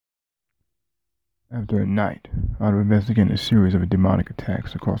After a night out of investigating a series of demonic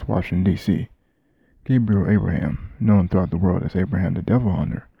attacks across Washington, D.C., Gabriel Abraham, known throughout the world as Abraham the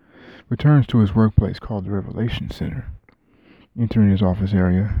Devilhunter, returns to his workplace called the Revelation Center. Entering his office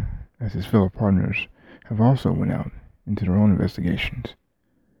area, as his fellow partners have also went out into their own investigations,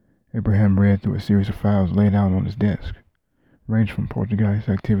 Abraham read through a series of files laid out on his desk, ranged from poltergeist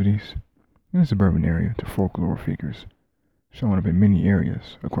activities in a suburban area to folklore figures showing up in many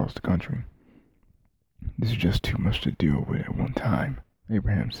areas across the country. "This is just too much to deal with at one time,"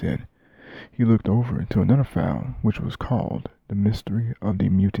 Abraham said. He looked over into another file, which was called The Mystery of the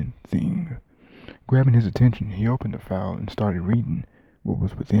Mutant-Thing. Grabbing his attention, he opened the file and started reading what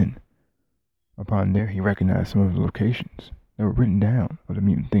was within. Upon there, he recognized some of the locations that were written down of the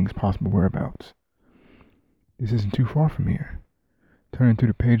mutant thing's possible whereabouts. "This isn't too far from here." Turning through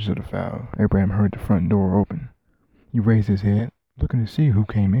the pages of the file, Abraham heard the front door open. He raised his head, looking to see who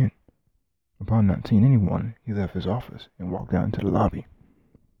came in. Upon not seeing anyone, he left his office and walked out into the lobby.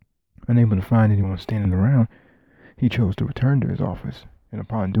 Unable to find anyone standing around, he chose to return to his office, and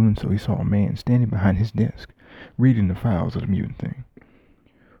upon doing so, he saw a man standing behind his desk, reading the files of the mutant thing.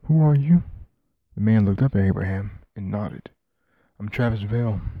 "Who are you?" The man looked up at Abraham and nodded. "I'm Travis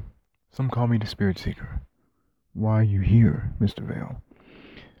Vail. Some call me the Spirit Seeker." "Why are you here, Mr. Vail?"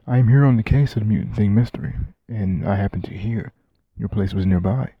 "I am here on the case of the mutant thing mystery, and I happened to hear your place was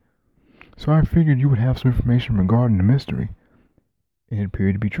nearby. So I figured you would have some information regarding the mystery, and it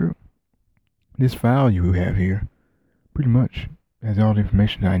appeared to be true. This file you have here pretty much has all the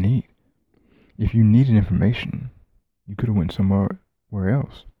information I need. If you needed information, you could have went somewhere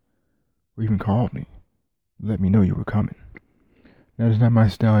else, or even called me. Let me know you were coming." "That is not my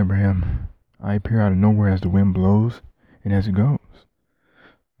style, Abraham. I appear out of nowhere as the wind blows and as it goes."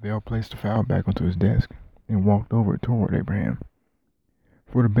 Vail placed the file back onto his desk and walked over toward Abraham.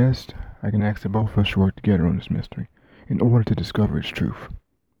 "For the best, I can ask that both of us should work together on this mystery in order to discover its truth."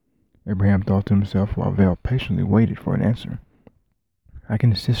 Abraham thought to himself while Vail patiently waited for an answer. "I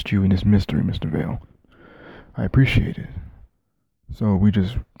can assist you in this mystery, Mr. Vail." "I appreciate it. So we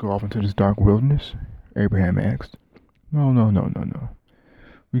just go off into this dark wilderness?" Abraham asked. No.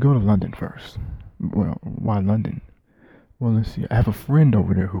 We go to London first." "Well, why London?" "Well, let's see. I have a friend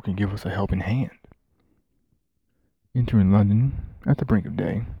over there who can give us a helping hand." Entering London at the brink of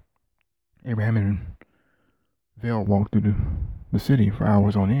day, Abraham and Vail walked through the city for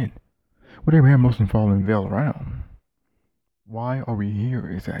hours on end, with Abraham mostly following Vail around. "Why are we here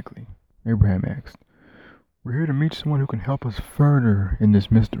exactly?" Abraham asked. "We're here to meet someone who can help us further in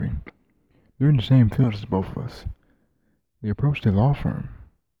this mystery. They're in the same field as both of us." They approached a law firm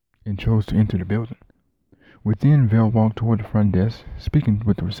and chose to enter the building. Within, Vail walked toward the front desk, speaking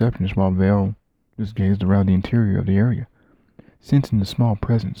with the receptionist while Vail just gazed around the interior of the area, sensing the small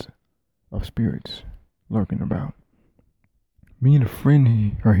presence of spirits lurking about. "Me and a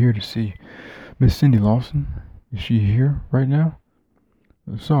friend are here to see Miss Cindy Lawson. Is she here right now?"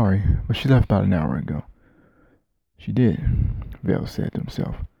 "Sorry, but she left about an hour ago." "She did," Vail said to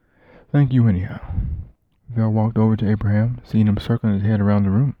himself. "Thank you anyhow." Vail walked over to Abraham, seeing him circling his head around the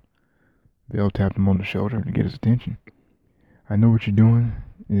room. Vail tapped him on the shoulder to get his attention. "I know what you're doing,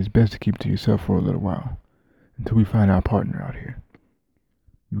 and it's best to keep it to yourself for a little while, until we find our partner out here.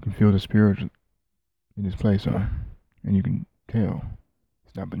 You can feel the spirit in this place, huh? And you can tell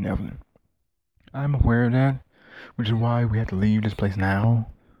it's not benevolent." "I'm aware of that, which is why we have to leave this place now."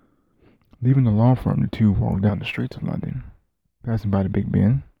 Leaving the law firm, the two walked down the streets of London, passing by the Big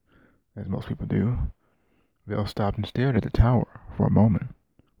Ben, as most people do. Vail stopped and stared at the tower for a moment,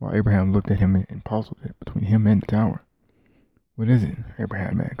 while Abraham looked at him and puzzled it between him and the tower. "What is it?"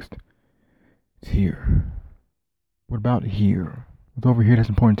 Abraham asked. "It's here." "What about here? What's over here that's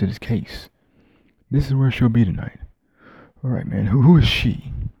important to this case?" "This is where she'll be tonight." "All right, man. Who is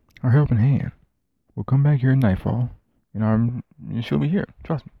she?" "Our helping hand. We'll come back here at nightfall, and she'll be here.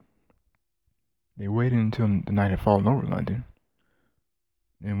 Trust me." They waited until the night had fallen over London,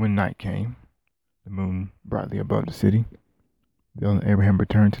 and when night came, the moon brightly above the city, Vail and Abraham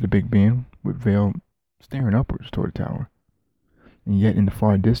returned to the Big Ben, with Vail staring upwards toward the tower. And yet in the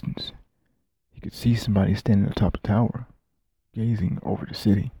far distance, he could see somebody standing atop the tower, gazing over the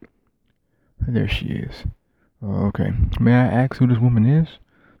city. "There she is. Okay. May I ask who this woman is?"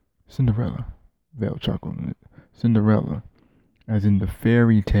 "Cinderella," Vail chuckled. "Cinderella, as in the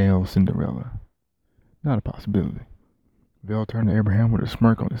fairy tale Cinderella." "Not a possibility." Vail turned to Abraham with a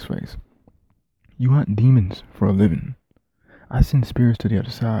smirk on his face. "You hunt demons for a living. I send spirits to the other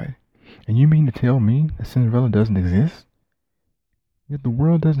side. And you mean to tell me that Cinderella doesn't exist? Yet the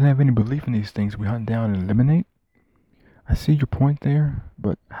world doesn't have any belief in these things we hunt down and eliminate? I see your point there,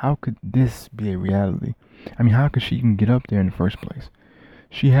 but how could this be a reality? I mean, how could she even get up there in the first place?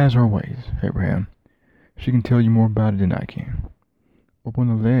 She has her ways, Abraham. She can tell you more about it than I can. Up on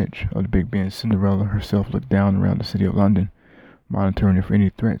the ledge of the Big Ben, Cinderella herself looked down around the city of London, monitoring for any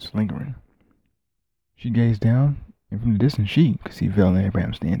threats lingering. She gazed down, and from the distance she could see Vail and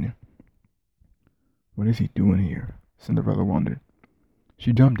Abraham standing. What is he doing here? Cinderella wondered.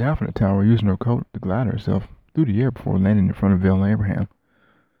 She jumped down from the tower, using her coat to glide herself through the air before landing in front of Vail and Abraham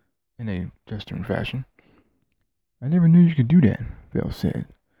in a gesturing fashion. I never knew you could do that, Vail said.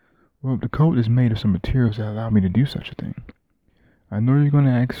 Well, the coat is made of some materials that allow me to do such a thing. I know you're going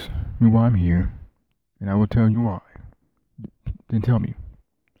to ask me why I'm here, and I will tell you why. Then tell me.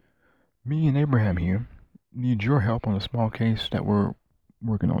 Me and Abraham here need your help on a small case that we're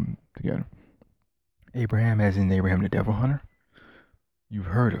working on together. Abraham as in Abraham the Devilhunter? You've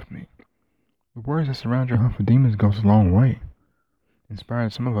heard of me. The words that surround your hunt for demons goes a long way.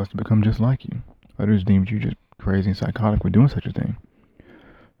 Inspired some of us to become just like you. Others deemed you just crazy and psychotic for doing such a thing.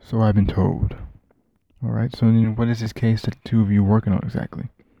 So I've been told. Alright, so then what is this case that the two of you are working on exactly?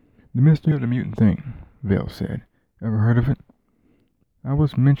 The mystery of the Mutant-Thing, Vail said. Ever heard of it? I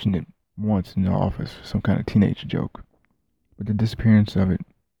was mentioned it once in the office, some kind of teenage joke. But the disappearance of it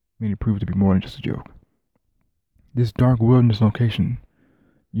made it prove to be more than just a joke. This dark wilderness location,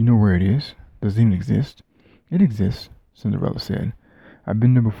 you know where it is? Does it even exist? It exists, Cinderella said. I've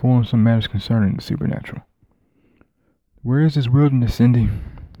been there before on some matters concerning the supernatural. Where is this wilderness, Cindy?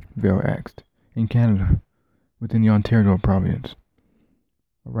 Vail asked. In Canada, within the Ontario province.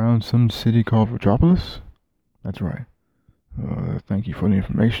 Around some city called Metropolis? That's right. Thank you for the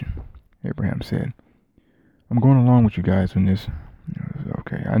information, Abraham said. I'm going along with you guys on this.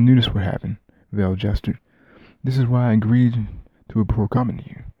 Okay, I knew this would happen, Vail gestured. This is why I agreed to it before coming to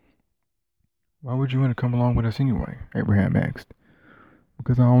you. Why would you want to come along with us anyway? Abraham asked.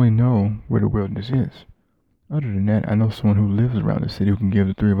 Because I only know where the wilderness is. Other than that, I know someone who lives around the city who can give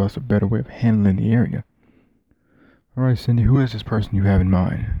the three of us a better way of handling the area. Alright, Cindy, who is this person you have in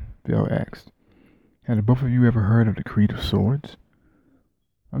mind? Vail asked. Had both of you ever heard of the Creed of Swords?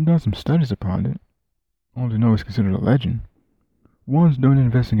 I've done some studies upon it. Only to know it's considered a legend. One's doing an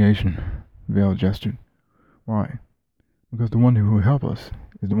investigation, Vail gestured. Why? Because the one who will help us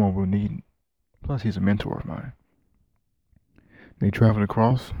is the one we'll need. Plus, he's a mentor of mine. They traveled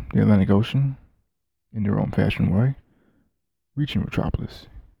across the Atlantic Ocean in their own fashion way, reaching Metropolis,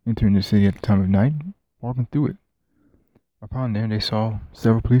 entering the city at the time of night, walking through it. Upon there, they saw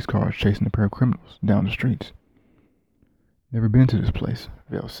several police cars chasing a pair of criminals down the streets. Never been to this place,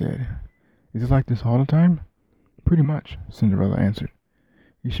 Vail said. Is it like this all the time? Pretty much, Cinderella answered.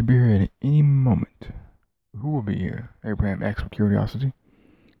 You should be here at any moment. Who will be here? Abraham asked with curiosity.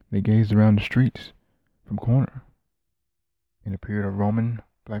 They gazed around the streets from corner and appeared a Roman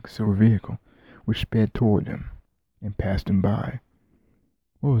black silver vehicle which sped toward them and passed them by.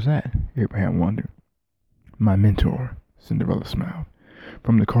 What was that? Abraham wondered. My mentor, Cinderella smiled.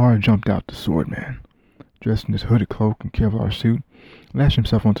 From the car jumped out the swordman, dressed in his hooded cloak and Kevlar suit, lashed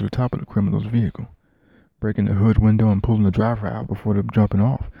himself onto the top of the criminal's vehicle, breaking the hood window and pulling the driver out before jumping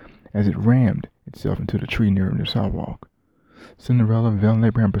off, as it rammed itself into the tree near the sidewalk. Cinderella, Vail, and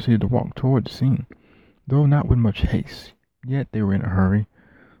Abraham proceeded to walk toward the scene, though not with much haste. Yet they were in a hurry.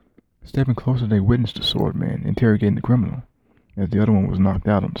 Stepping closer, they witnessed the swordman interrogating the criminal, as the other one was knocked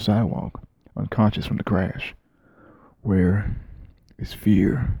out on the sidewalk, unconscious from the crash. Where is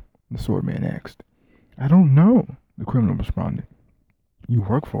Fear? The swordman asked. I don't know, the criminal responded. You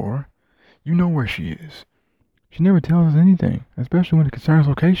work for her. You know where she is. She never tells us anything, especially when it concerns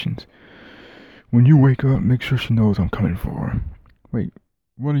locations. When you wake up, make sure she knows I'm coming for her. Wait,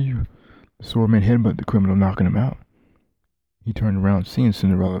 what are you? The swordman headbutted the criminal, knocking him out. He turned around, seeing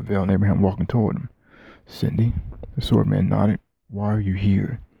Cinderella, Vail, and Abraham walking toward him. Cindy, the swordman nodded. Why are you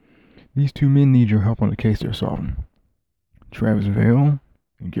here? These two men need your help on the case they're solving. Travis Vail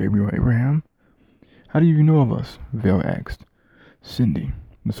and Gabriel Abraham? How do you know of us? Vail asked. Cindy,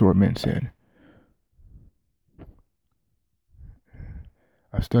 the swordman said.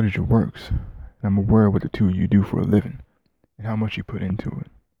 I've studied your works, and I'm aware of what the two of you do for a living, and how much you put into it.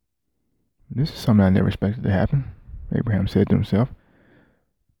 This is something I never expected to happen, Abraham said to himself.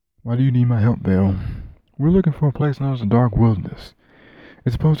 Why do you need my help, Vail? We're looking for a place known as the Dark Wilderness.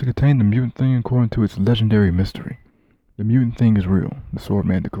 It's supposed to contain the Mutant-Thing according to its legendary mystery. The Mutant-Thing is real, the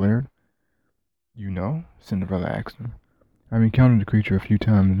swordman declared. You know? Cinderella asked him. I've encountered the creature a few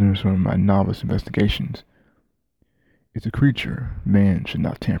times during some of my novice investigations. It's a creature man should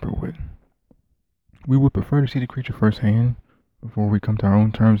not tamper with. We would prefer to see the creature firsthand before we come to our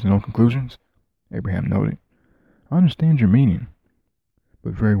own terms and own conclusions, Abraham noted. I understand your meaning,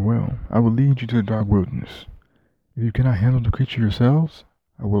 but very well. I will lead you to the dark wilderness. If you cannot handle the creature yourselves,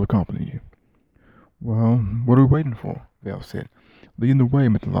 I will accompany you. Well, what are we waiting for? Vail said. Lead the way,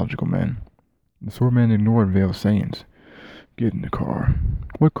 mythological man. The swordman ignored Vail's sayings. Get in the car.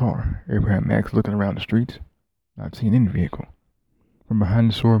 What car? Abraham asked, looking around the streets. Not seeing any vehicle. From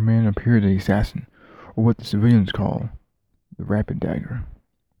behind the swordman appeared the assassin, or what the civilians call the rapid dagger.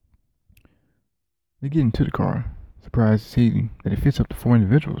 They get into the car, surprised to see that it fits up to 4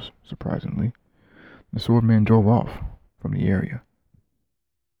 individuals, surprisingly. The swordman drove off from the area.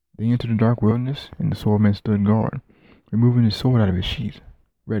 They entered the dark wilderness, and the swordman stood guard, removing his sword out of his sheath,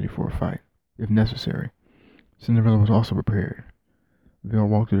 ready for a fight, if necessary. Cinderella was also prepared. Vail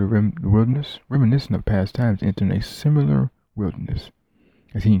walked through the wilderness, reminiscent of past times entering a similar wilderness,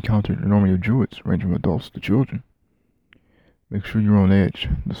 as he encountered an army of druids ranging from adults to children. Make sure you're on edge,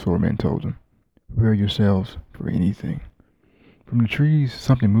 the swordman told them. Prepare yourselves for anything. From the trees,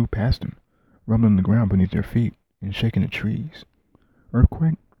 something moved past them, rumbling the ground beneath their feet and shaking the trees.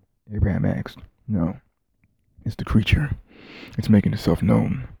 Earthquake? Abraham asked. No. It's the creature. It's making itself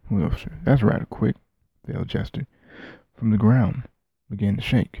known. Well, that's rather quick, Vail gestured. From the ground began to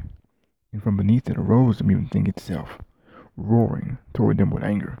shake, and from beneath it arose the mutant-thing itself, roaring toward them with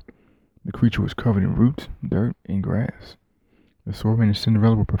anger. The creature was covered in roots, dirt, and grass. The swordman and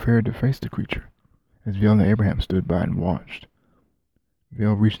Cinderella were prepared to face the creature, as Vail and Abraham stood by and watched.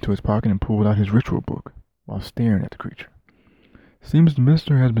 Vail reached into his pocket and pulled out his ritual book, while staring at the creature. Seems the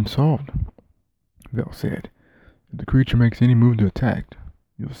mystery has been solved, Vail said. If the creature makes any move to attack,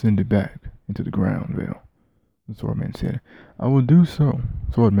 you'll send it back into the ground, Vail. The swordman said. I will do so,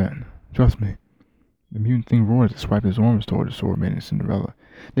 swordman. Trust me. The mutant-thing roared as it swiped his arms toward the swordman and Cinderella.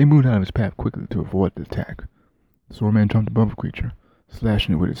 They moved out of his path quickly to avoid the attack. The swordman jumped above the creature,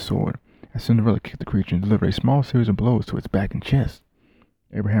 slashing it with his sword, as Cinderella kicked the creature and delivered a small series of blows to its back and chest.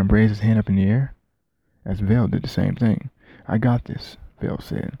 Abraham raised his hand up in the air, as Vail did the same thing. I got this, Vail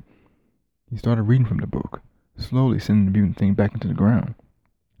said. He started reading from the book, slowly sending the mutant-thing back into the ground.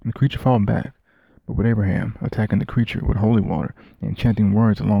 The creature fought back, but with Abraham attacking the creature with holy water and chanting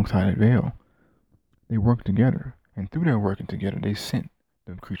words alongside Vail. They worked together, and through their working together, they sent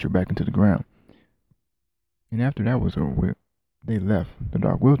the creature back into the ground. And after that was over with, they left the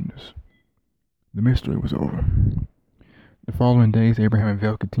dark wilderness. The mystery was over. The following days, Abraham and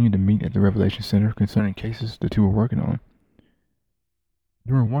Vail continued to meet at the Revelation Center concerning cases the two were working on.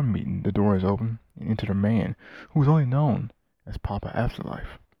 During one meeting, the door is open and entered a man who was only known as Papa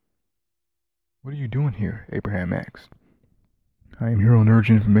Afterlife. What are you doing here? Abraham asked. I am here on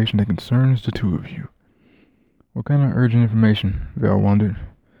urgent information that concerns the two of you. What kind of urgent information? Vail wondered.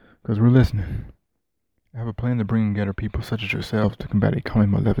 Because we're listening. I have a plan to bring together people such as yourselves to combat a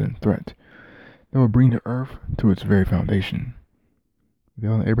coming malevolent threat that will bring the earth to its very foundation.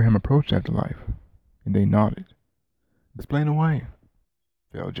 Vail and Abraham approached Afterlife, and they nodded. Explain away,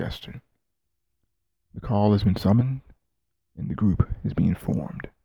 Vail gestured. The call has been summoned, and the group is being formed.